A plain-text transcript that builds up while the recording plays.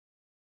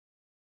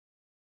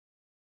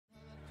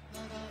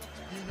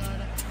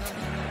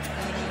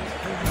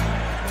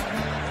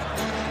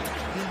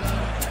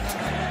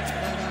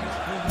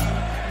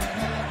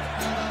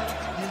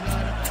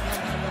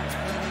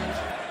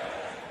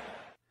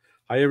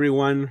Hi,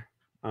 everyone.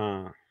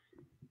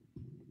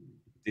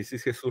 This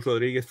is Jesus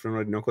Rodriguez from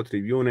Orinoco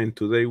Tribune, and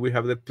today we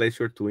have the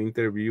pleasure to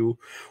interview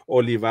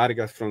Ollie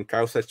Vargas from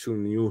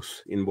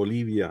KawsachunNews in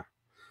Bolivia.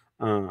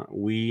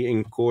 We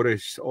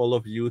encourage all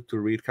of you to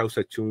read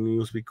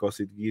KawsachunNews because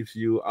it gives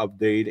you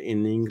update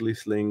in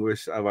English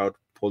language about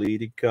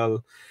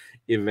political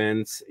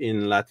events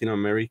in Latin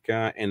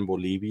America and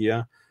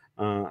Bolivia.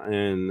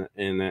 And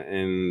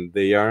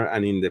they are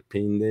an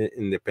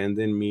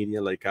independent media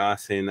like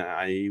us. And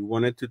I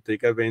wanted to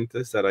take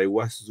advantage that I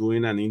was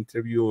doing an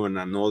interview on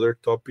another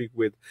topic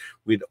with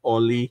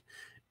Oli,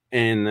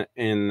 and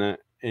in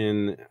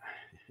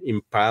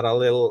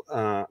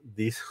parallel,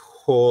 this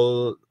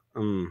whole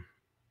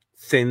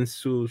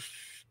census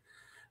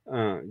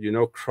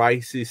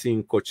crisis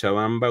in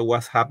Cochabamba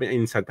was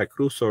happening, in Santa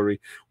Cruz, sorry,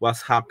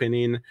 was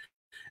happening.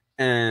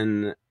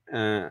 And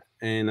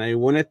I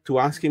wanted to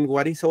ask him,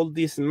 what is all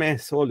this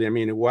mess, Oli? I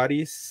mean, what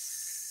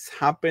is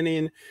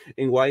happening,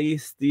 and why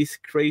is these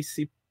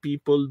crazy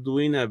people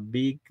doing a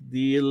big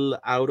deal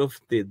out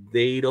of the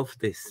date of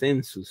the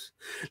census?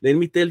 Let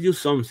me tell you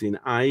something.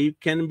 I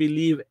can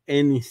believe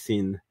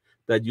anything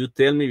that you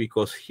tell me,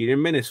 because here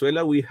in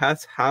Venezuela we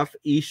have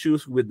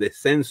issues with the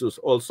census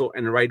also,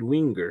 and right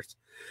wingers.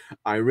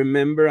 I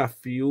remember a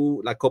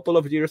couple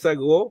of years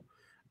ago,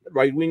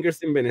 right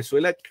wingers in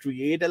Venezuela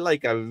created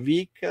like a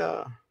big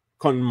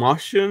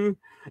commotion,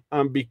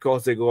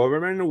 because the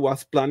government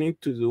was planning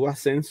to do a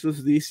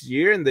census this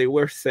year, and they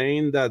were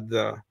saying that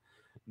the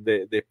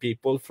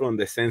people from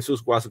the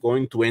census was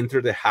going to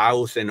enter the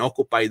house and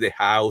occupy the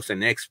house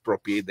and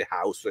expropriate the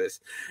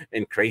houses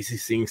and crazy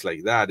things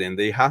like that. And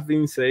they have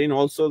been saying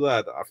also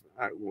that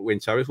when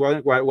Chavez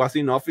was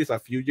in office a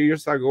few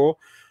years ago,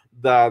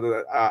 that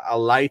a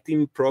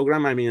lighting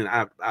program, I mean,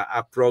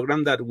 a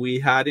program that we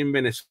had in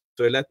Venezuela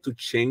to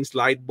change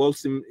light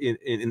bulbs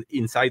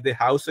inside the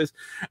houses,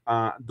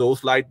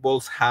 those light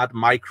bulbs had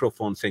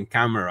microphones and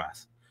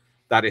cameras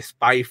that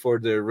spy for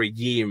the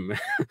regime.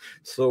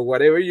 So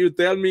whatever you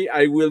tell me,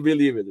 I will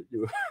believe it.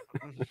 Well,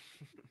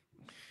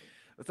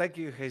 thank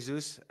you,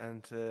 Jesus,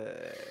 and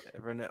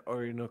everyone at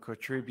Orinoco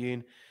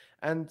Tribune.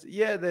 And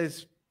yeah,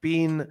 there's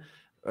been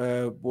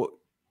what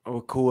I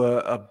would call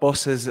a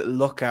boss's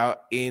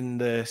lockout in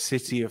the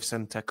city of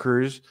Santa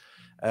Cruz.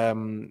 I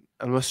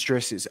must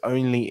stress it's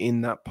only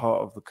in that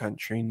part of the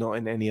country, not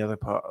in any other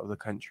part of the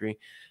country.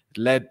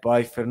 Led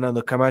by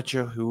Fernando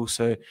Camacho, who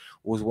also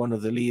was one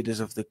of the leaders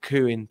of the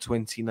coup in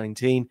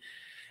 2019.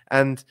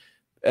 And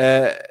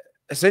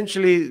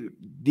essentially,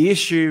 the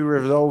issue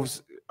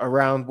revolves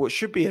around what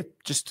should be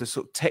just a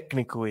sort of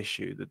technical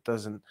issue that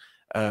doesn't,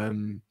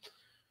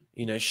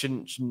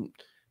 shouldn't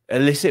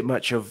elicit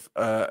much of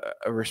a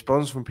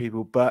response from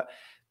people. But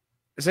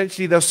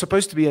essentially, there's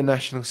supposed to be a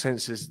national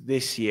census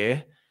this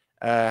year.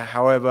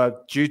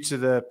 However, due to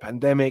the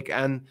pandemic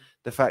and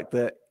the fact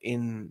that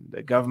in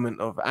the government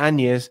of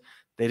Áñez,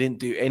 they didn't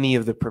do any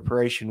of the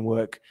preparation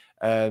work,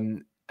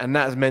 and that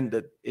has meant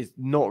that it's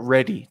not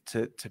ready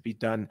to be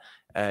done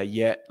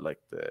yet. Like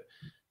the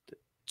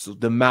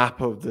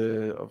map of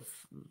the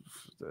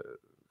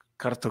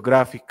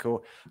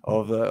cartográfico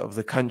of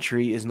the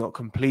country is not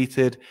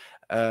completed.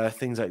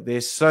 Things like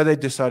this, so they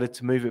decided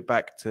to move it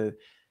back to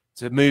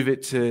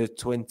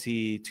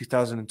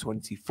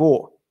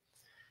 2024.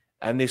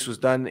 And this was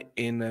done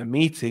in a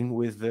meeting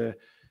with the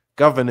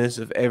governors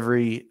of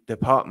every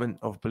department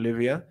of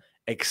Bolivia,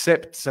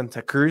 except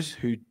Santa Cruz,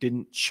 who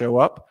didn't show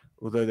up,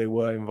 although they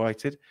were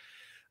invited.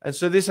 And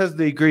so this has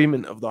the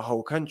agreement of the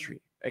whole country,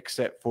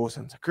 except for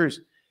Santa Cruz.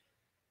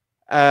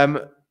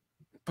 Part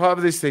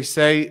of this, they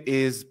say,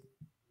 is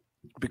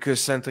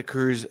because Santa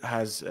Cruz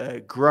has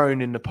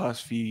grown in the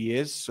past few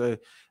years. So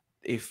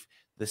if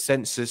the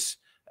census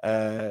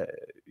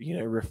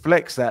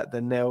reflects that,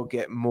 then they'll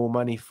get more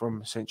money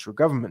from central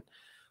government.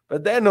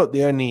 But they're not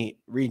the only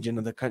region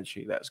of the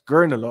country that's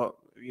grown a lot.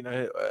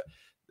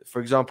 For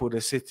example,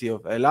 the city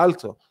of El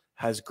Alto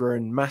has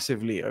grown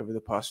massively over the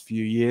past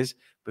few years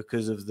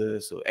because of the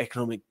sort of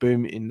economic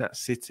boom in that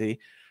city.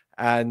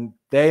 And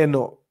they are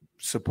not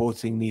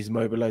supporting these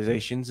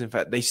mobilizations. In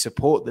fact, they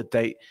support the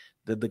date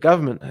that the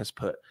government has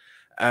put.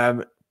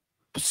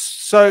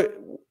 So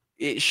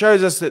it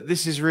shows us that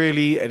this is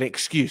really an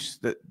excuse,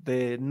 that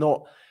they're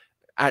not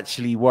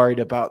actually worried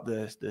about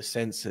the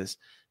census.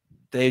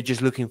 They're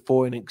just looking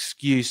for an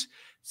excuse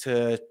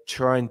to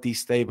try and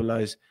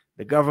destabilize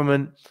the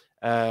government.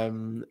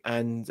 And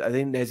I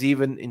think there's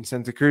even in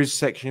Santa Cruz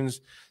sections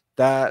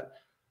that,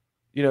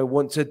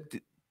 want to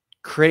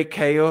create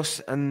chaos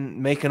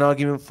and make an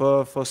argument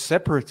for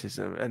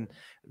separatism. And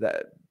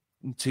that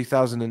in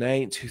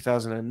 2008,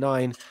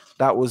 2009,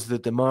 that was the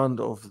demand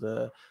of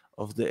the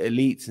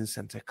elites in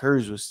Santa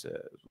Cruz was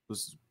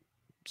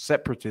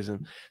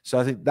separatism. So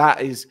I think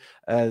that is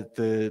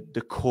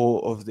the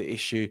core of the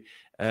issue,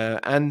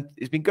 and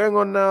it's been going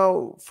on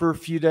now for a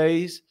few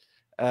days.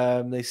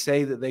 They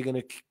say that they're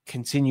going to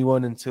continue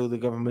on until the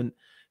government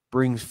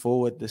brings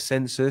forward the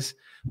census.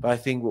 But I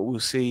think what we'll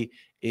see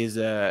is,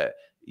 the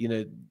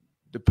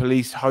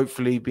police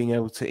hopefully being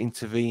able to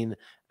intervene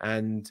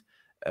and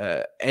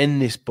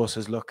end this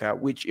bosses lockout,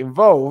 which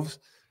involves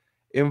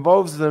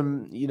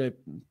them,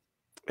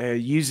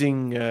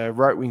 using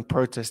right-wing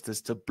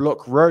protesters to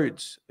block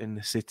roads in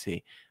the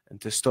city and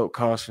to stop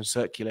cars from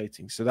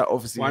circulating. So that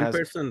obviously One has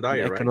person an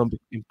died, right? economic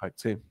impact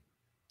too.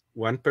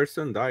 One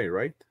person died,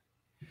 right?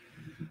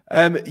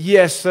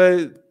 Yes.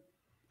 So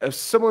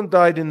someone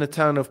died in the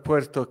town of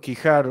Puerto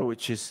Quijaro,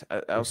 which is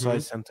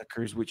outside Santa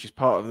Cruz, which is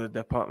part of the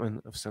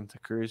department of Santa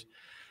Cruz.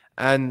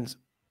 And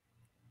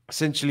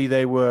essentially,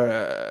 they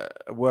were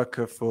a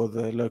worker for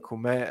the local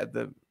mayor,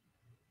 the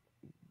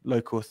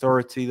local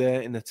authority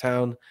there in the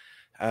town,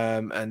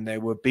 and they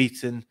were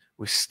beaten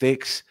with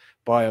sticks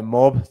by a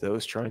mob that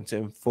was trying to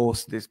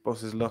enforce this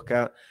boss's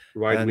lockout.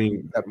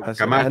 Right-wing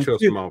Camacho's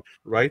mob,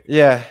 right?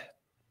 Yeah,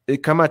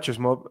 Camacho's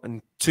mob,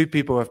 and 2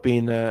 people have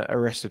been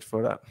arrested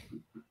for that.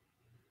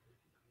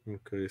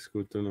 Okay, it's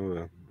good to know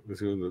that.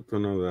 It's good to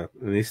know that.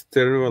 And it's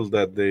terrible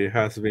that they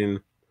has been,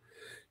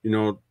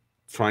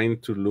 trying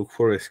to look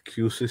for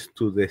excuses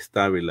to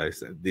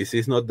destabilize. This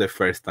is not the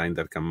first time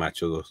that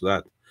Camacho does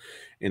that.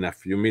 And a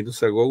few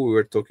minutes ago, we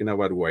were talking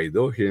about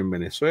Guaido here in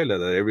Venezuela,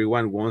 that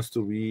everyone wants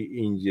to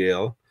be in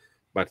jail,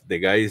 but the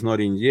guy is not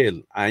in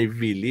jail. I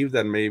believe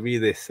that maybe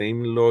the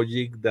same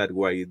logic that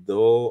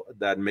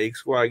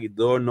makes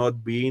Guaido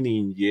not being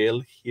in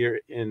jail here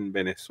in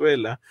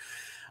Venezuela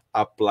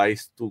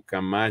applies to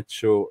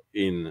Camacho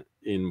in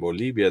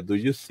Bolivia. Do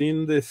you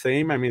think the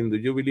same? I mean, do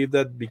you believe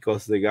that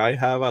because the guy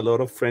have a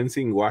lot of friends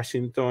in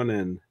Washington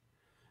and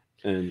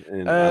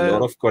a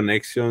lot of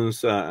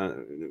connections,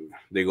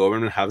 the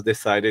government have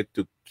decided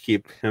to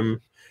keep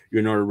him,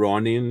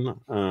 running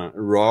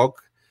rogue,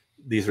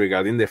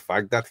 disregarding the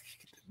fact that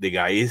the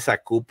guy is a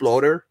coup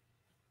plotter?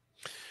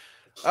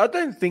 I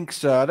don't think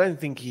so. I don't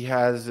think he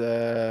has.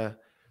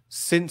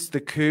 Since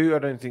the coup, I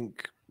don't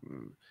think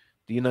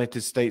the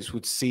United States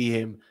would see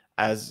him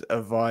as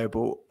a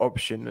viable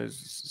option, as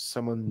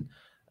someone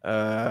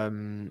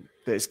that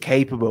is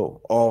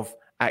capable of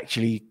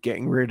actually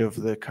getting rid of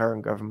the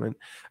current government.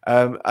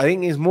 I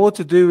think it's more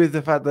to do with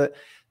the fact that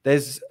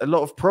there's a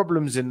lot of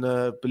problems in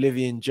the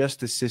Bolivian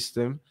justice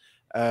system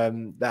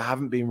that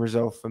haven't been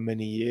resolved for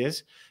many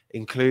years,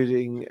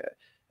 including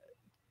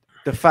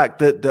the fact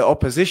that the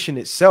opposition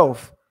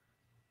itself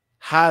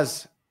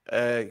has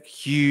a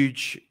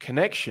huge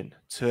connection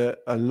to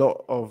a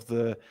lot of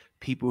the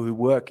people who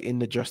work in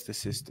the justice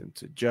system,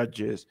 to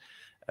judges,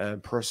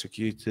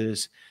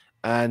 prosecutors,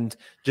 and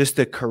just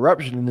the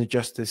corruption in the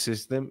justice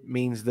system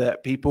means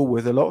that people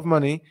with a lot of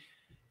money,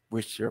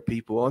 which are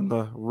people on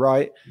the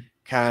right,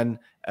 can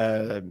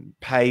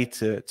pay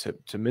to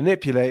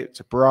manipulate,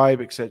 to bribe,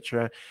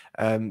 etc.,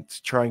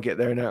 to try and get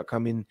their own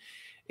outcome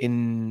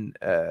in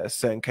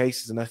certain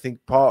cases. And I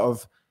think part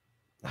of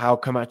how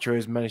Camacho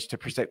has managed to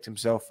protect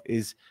himself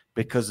is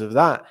because of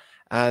that.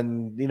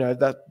 And,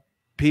 that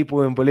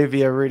people in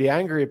Bolivia are really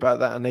angry about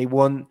that, and they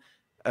want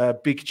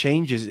big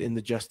changes in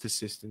the justice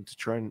system to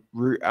try and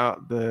root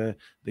out the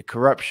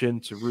corruption,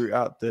 to root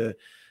out the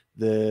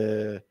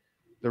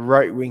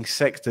right-wing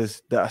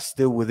sectors that are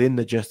still within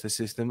the justice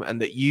system and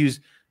that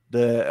use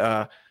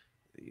the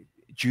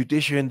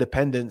judicial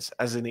independence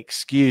as an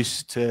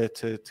excuse to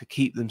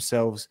keep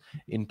themselves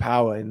in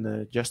power in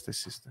the justice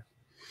system.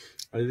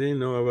 I didn't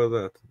know about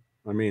that.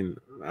 I mean,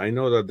 I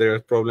know that there are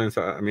problems,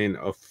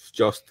 of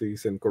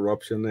justice and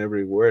corruption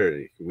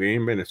everywhere. We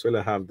in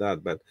Venezuela have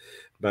that, but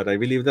I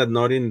believe that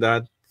not in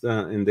that,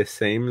 in the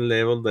same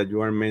level that you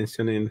are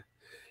mentioning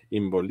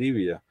in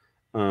Bolivia.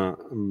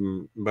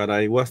 But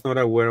I was not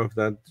aware of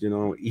that,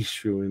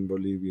 issue in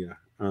Bolivia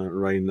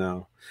right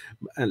now.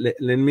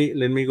 Let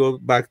me go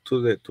back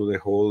to the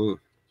whole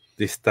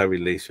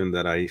destabilization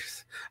that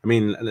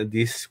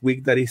this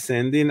week that is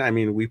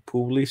ending. We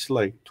published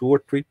like 2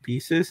 or 3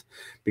 pieces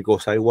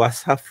because I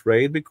was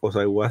afraid, because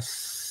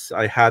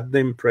I had the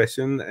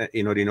impression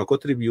in Orinoco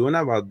Tribune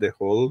about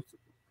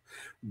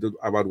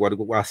about what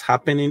was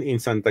happening in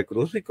Santa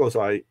Cruz, because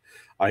I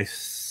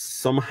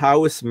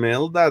somehow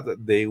smelled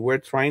that they were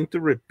trying to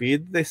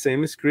repeat the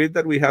same script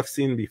that we have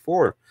seen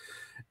before.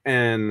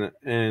 And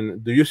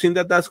do you think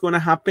that that's going to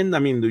happen?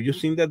 Do you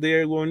think that they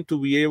are going to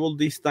be able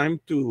this time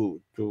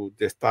to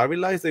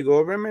destabilize the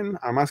government?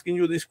 I'm asking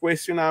you this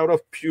question out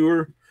of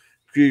pure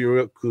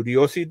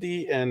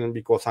curiosity, and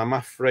because I'm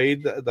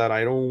afraid that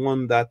I don't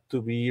want that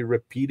to be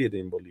repeated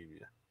in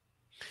Bolivia.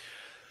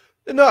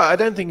 No, I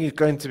don't think it's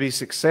going to be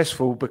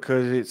successful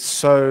because it's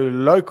so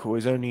local.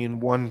 It's only in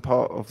one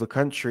part of the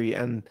country,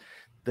 and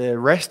the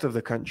rest of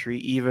the country,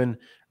 even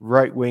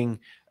right-wing,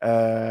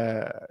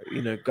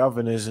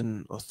 governors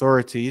and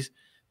authorities,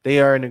 they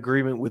are in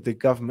agreement with the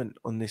government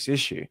on this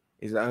issue.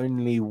 Is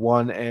only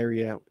one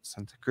area,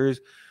 Santa Cruz,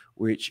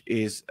 which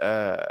is,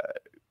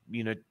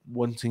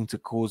 wanting to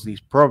cause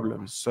these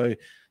problems. So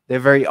they're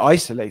very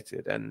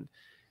isolated, and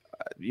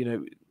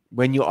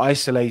when you're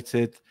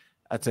isolated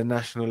at a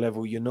national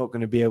level, you're not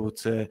going to be able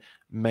to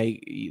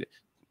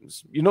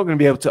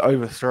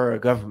overthrow a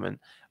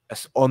government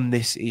on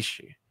this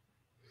issue.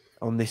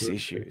 on this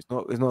issue.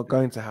 It's not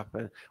going to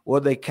happen.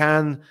 What they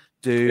can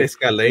do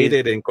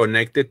escalated and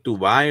connected to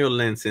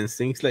violence and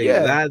things like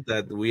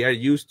that we are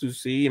used to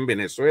see in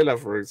Venezuela,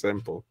 for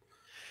example.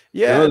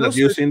 Yeah, and that also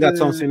you think that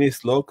something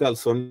is local,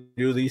 some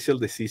judicial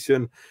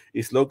decision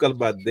is local,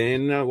 but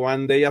then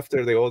one day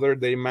after the other,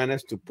 they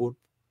manage to put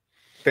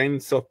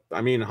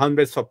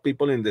hundreds of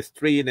people in the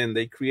street, and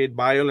they create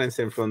violence,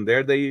 and from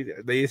there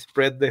they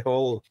spread the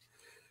whole,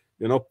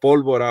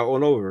 pólvora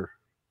all over.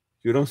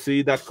 You don't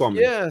see that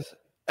coming. Yes,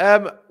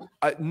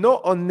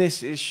 not on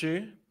this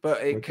issue,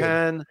 but it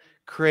can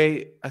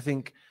create, I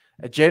think,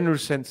 a general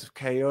sense of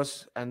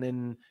chaos, and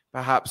then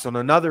perhaps on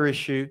another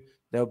issue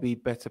they'll be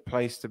better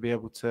placed to be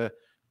able to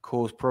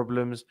cause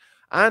problems,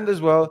 and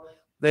as well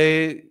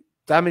they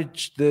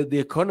damage the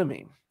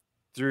economy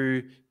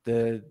through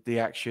the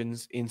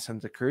actions in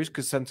Santa Cruz,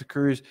 because Santa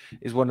Cruz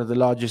is one of the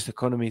largest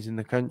economies in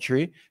the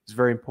country. It's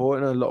very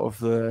important. A lot of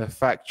the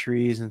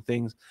factories and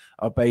things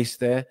are based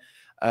there.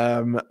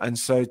 And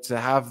so to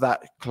have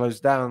that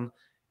closed down,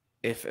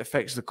 it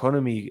affects the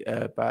economy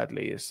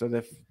badly. So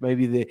that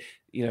maybe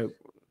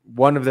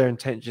one of their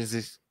intentions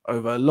is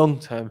over a long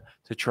term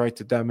to try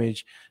to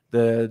damage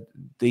the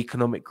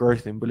economic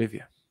growth in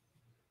Bolivia.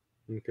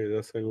 Okay,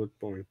 that's a good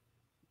point.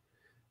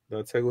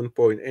 That's a good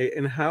point.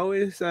 And how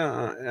is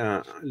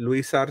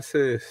Luis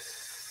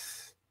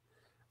Arce's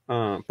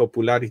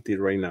popularity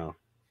right now?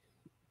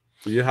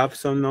 Do you have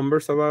some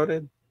numbers about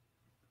it?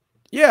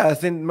 Yeah, I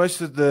think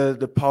most of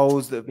the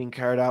polls that have been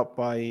carried out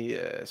by,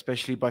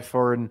 especially by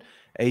foreign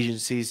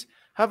agencies,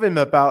 have him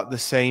about the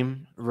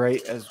same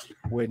rate as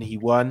when he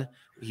won.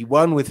 He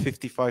won with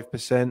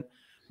 55%.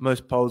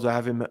 Most polls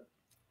have him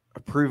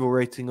approval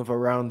rating of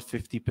around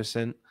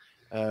 50%,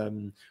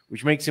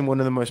 which makes him one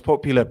of the most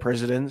popular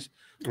presidents.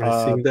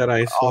 I think that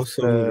I saw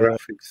some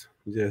graphics.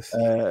 Yes.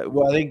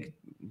 Well, I think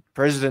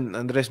President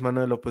Andrés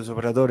Manuel López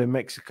Obrador in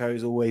Mexico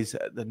is always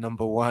at the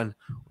number one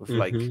with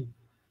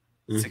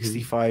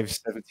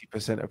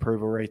 65-70%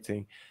 approval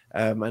rating.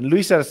 And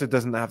Luis Arce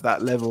doesn't have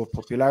that level of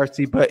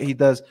popularity, but he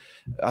does.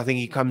 I think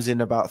he comes in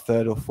about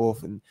third or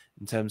fourth in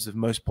terms of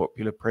most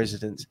popular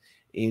presidents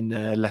in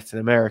Latin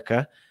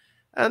America.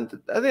 And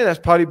I think that's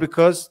partly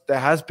because there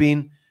has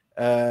been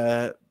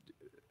the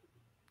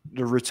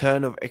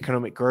return of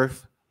economic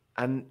growth,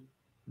 and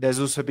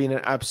there's also been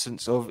an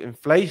absence of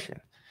inflation.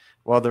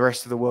 While the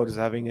rest of the world is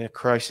having a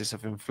crisis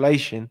of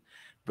inflation,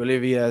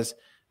 Bolivia's,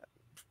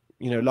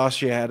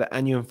 last year had an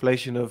annual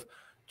inflation of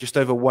just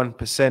over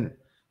 1%.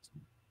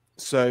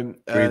 So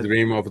we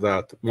dream of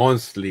that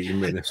monthly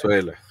in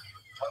Venezuela.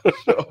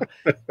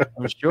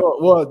 I'm sure.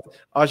 Well,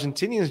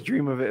 Argentinians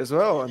dream of it as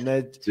well, and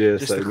they're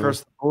just across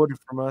the border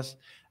from us.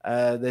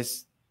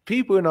 There's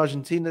people in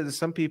Argentina. There's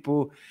some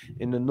people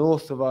in the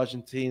north of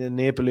Argentina,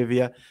 near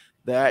Bolivia.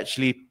 They're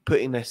actually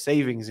putting their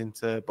savings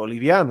into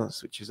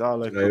bolivianos, which is our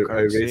local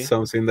currency. I read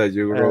something that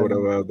you wrote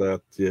about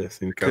that.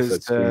 Yes, in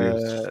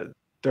KawsachunNews.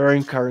 Their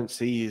own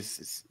currency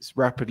is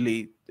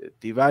rapidly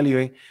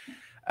devaluing,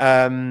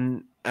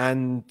 and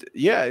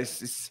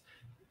it's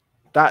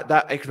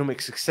that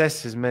economic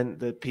success has meant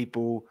that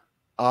people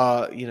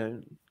have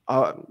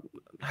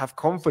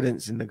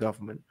confidence in the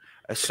government.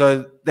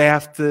 So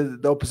the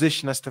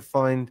opposition has to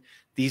find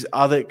these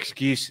other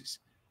excuses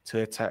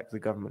to attack the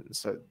government.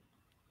 So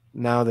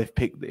now they've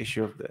picked the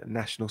issue of the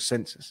national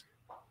census.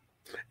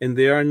 And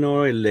there are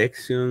no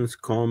elections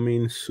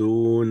coming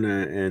soon,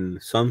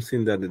 and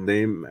something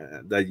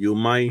that you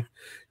might,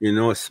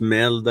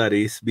 smell that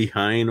is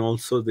behind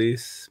also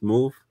this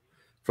move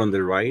from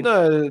the right.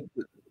 No,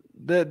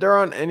 there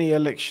aren't any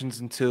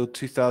elections until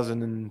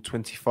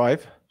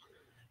 2025.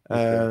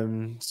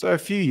 Okay. So a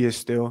few years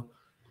still.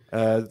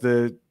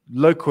 The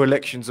local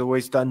elections are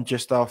always done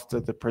just after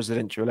the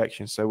presidential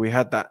election. So we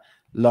had that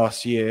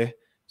last year.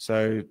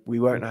 So we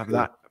won't have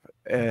that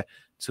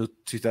till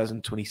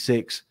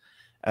 2026.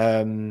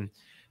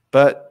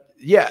 But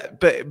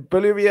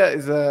Bolivia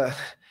is a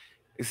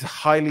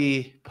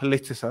highly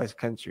politicized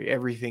country.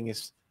 Everything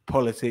is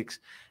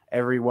politics.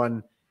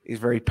 Everyone is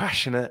very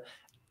passionate,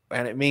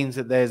 and it means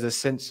that there's a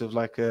sense of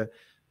like a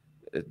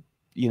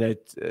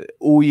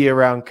all year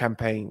round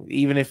campaign.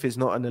 Even if it's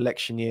not an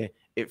election year,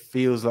 it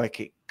feels like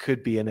it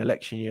could be an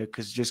election year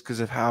because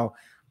of how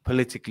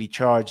politically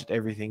charged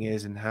everything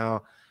is and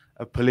how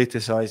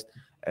politicized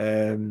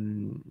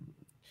the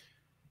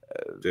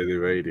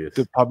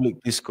public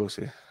discourse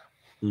is.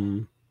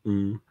 And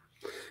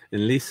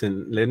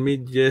listen, let me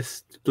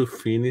just to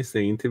finish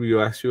the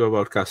interview ask you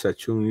about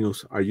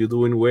KawsachunNews. Are you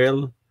doing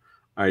well?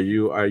 Are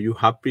you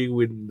happy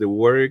with the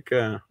work?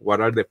 What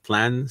are the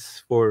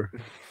plans for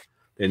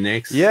the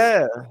next?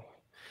 Yeah,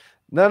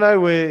 no,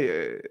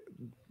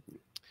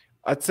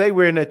 I'd say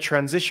we're in a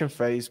transition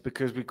phase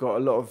because we've got a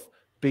lot of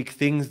big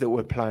things that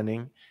we're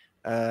planning,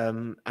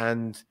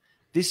 and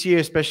this year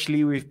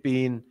especially we've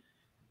been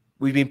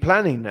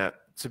planning that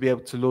to be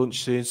able to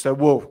launch soon. So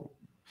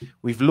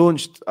we've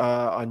launched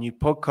our new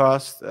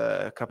podcast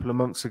a couple of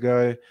months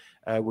ago.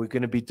 We're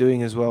going to be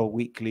doing as well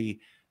weekly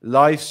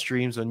live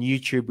streams on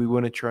YouTube. We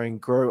want to try and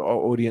grow our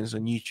audience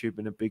on YouTube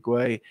in a big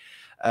way,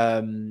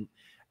 and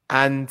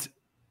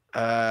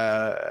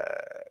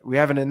we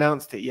haven't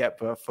announced it yet,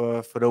 but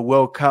for the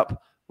World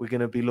Cup, we're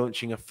going to be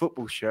launching a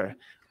football show,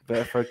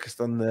 better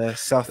focused on the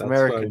South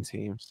American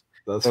teams.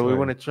 So we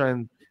want to try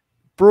and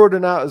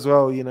broaden out as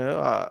well, you know,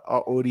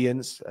 our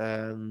audience.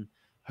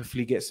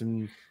 Hopefully, get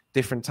some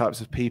different types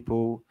of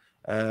people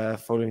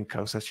following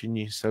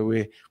KawsachunNews. So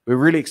we're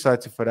really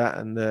excited for that,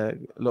 and a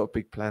lot of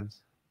big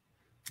plans.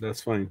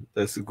 That's fine.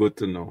 That's good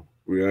to know.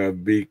 We are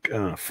big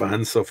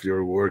fans of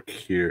your work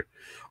here,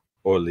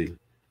 Ollie,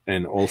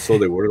 and also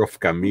the work of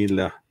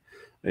Camila.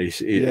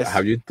 Yes.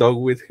 Have you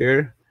talked with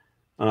her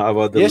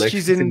about the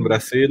elections in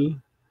Brazil?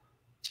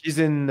 She's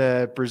in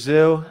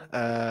Brazil.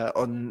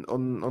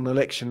 On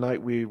election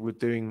night, we were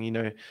doing, you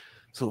know,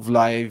 sort of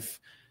live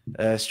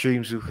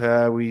streams with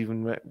her. We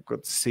even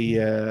got to see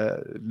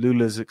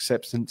Lula's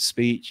acceptance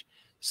speech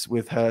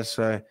with her.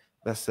 So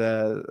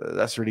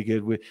that's really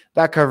good.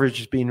 That coverage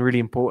has been really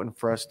important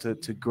for us to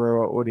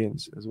grow our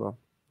audience as well.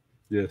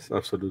 Yes,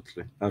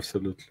 absolutely,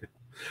 absolutely.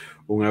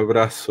 Un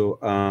abrazo,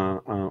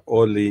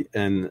 Ollie,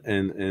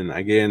 and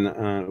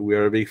again, we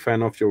are a big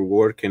fan of your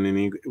work,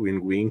 and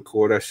we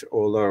encourage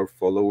all our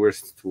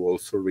followers to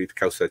also read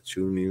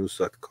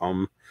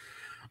KawsachunNews.com.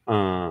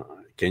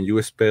 Can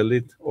you spell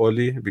it,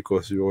 Ollie?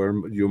 Because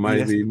you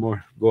might be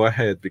more. Go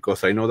ahead,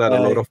 because I know that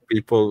a lot of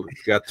people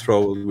got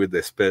trouble with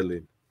the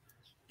spelling.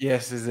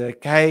 Yes, it's a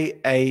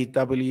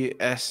Kawsachun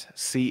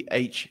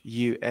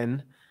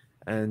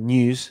and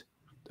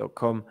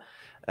news.com.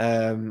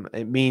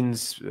 It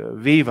means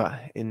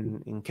viva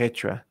in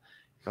Quechua.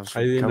 It comes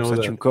from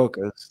Kawsachun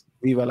Coca.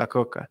 Viva la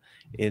Coca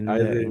in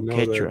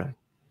Quechua.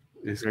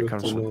 It's good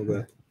to know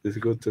that. It's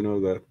good to know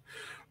that.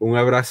 Un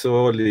abrazo,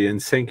 Ollie,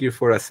 and thank you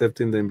for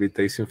accepting the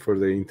invitation for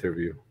the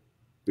interview.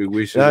 We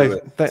wish you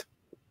the best.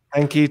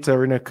 Thank you to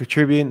Orinoco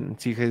Tribune and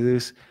to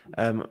Jesus.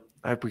 I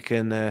hope we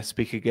can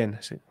speak again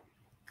soon.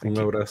 Un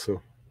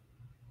abrazo.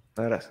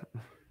 Abrazo.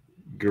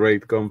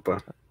 Great,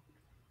 compa.